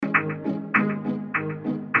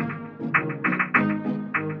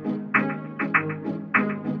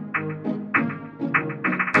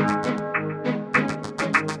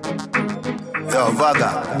Yo,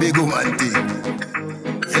 Vaga, big woman thing.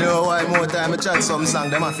 You know why more time I chat some song,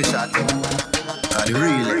 them a fish at. The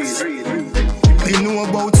realest. Me know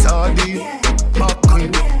about sardine, mackerel,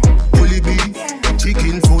 bully beef,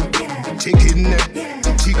 chicken foot, chicken neck,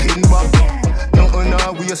 chicken back. Nothing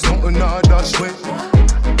a waste, nothing a dash way.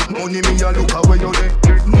 Money me a look away you there.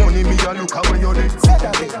 Money me a look away you there.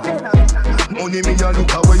 Money me a look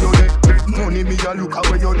away you there. Money me a look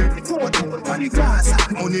away you there.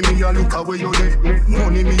 Money me a look away you there.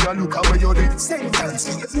 Money me a look away you there.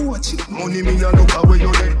 Money me a look away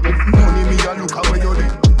you there. Money me a look away you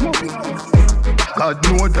there. God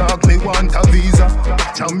no dog, me want a visa.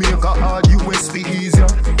 Jamaica hard, US be easier.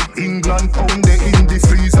 England pound they in the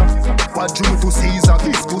freezer. What due to Caesar,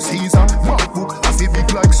 gift to Caesar. MacBook, I feel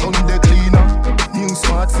big like Sunday cleaner. New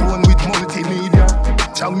smartphone with multimedia.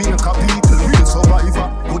 Jamaica people, real survivor.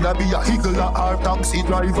 Coulda be a higgler or taxi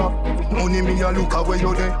driver. Money me a look away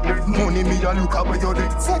you there. Money me a look away you there.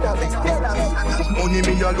 Money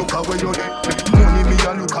me a look away you there. Money me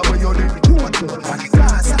a look away you there.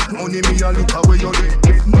 Money me a look away you there.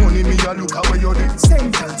 Money me a look away you there.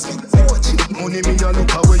 Money me a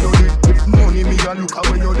look away you there. Money me a look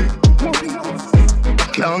away you there.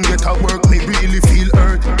 Can't get a work, me really feel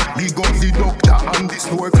hurt. Big up the doctor and the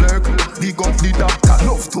store clerk. Big up the doctor,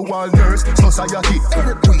 love to all nurse. Society,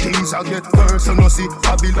 things a get worse. You know see,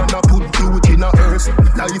 Babylon a put truth in a hearse.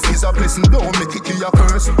 Life is a blessing, don't make it be a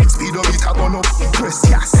curse. Speed up it a gun up, press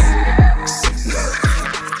gas.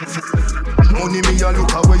 Money me a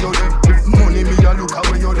look away you there. Money me a look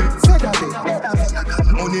away you there.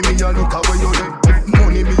 Money me a look away you there.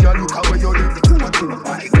 Money me a look away you there.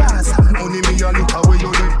 Money me a look away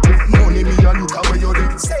you there. Money me a look away you there.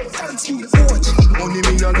 Money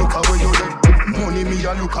me a look away you there. Money me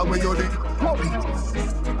a look away you there.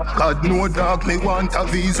 God no dog, me want a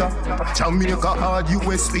visa. Jamaica hard,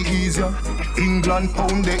 US be easier. England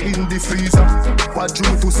pound they in the freezer. What due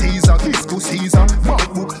to Caesar, gift to Caesar.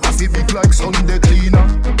 MacBook, I feel big like Sunday cleaner.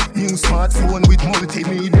 New smartphone with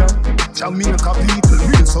multimedia. Jamaica people,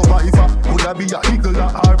 real survivor. Coulda be a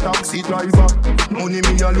higgler or taxi driver. Money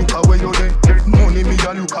me a look away you there. Money me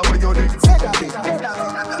a look away you there.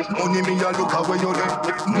 Money me a look away you there.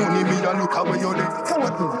 Money me a look away you there.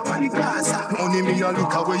 Money me a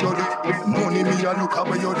look away you there. Money me a look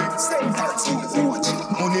away you there.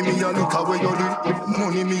 Money me a look away you there.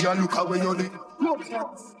 Money me a look away you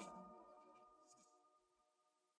there.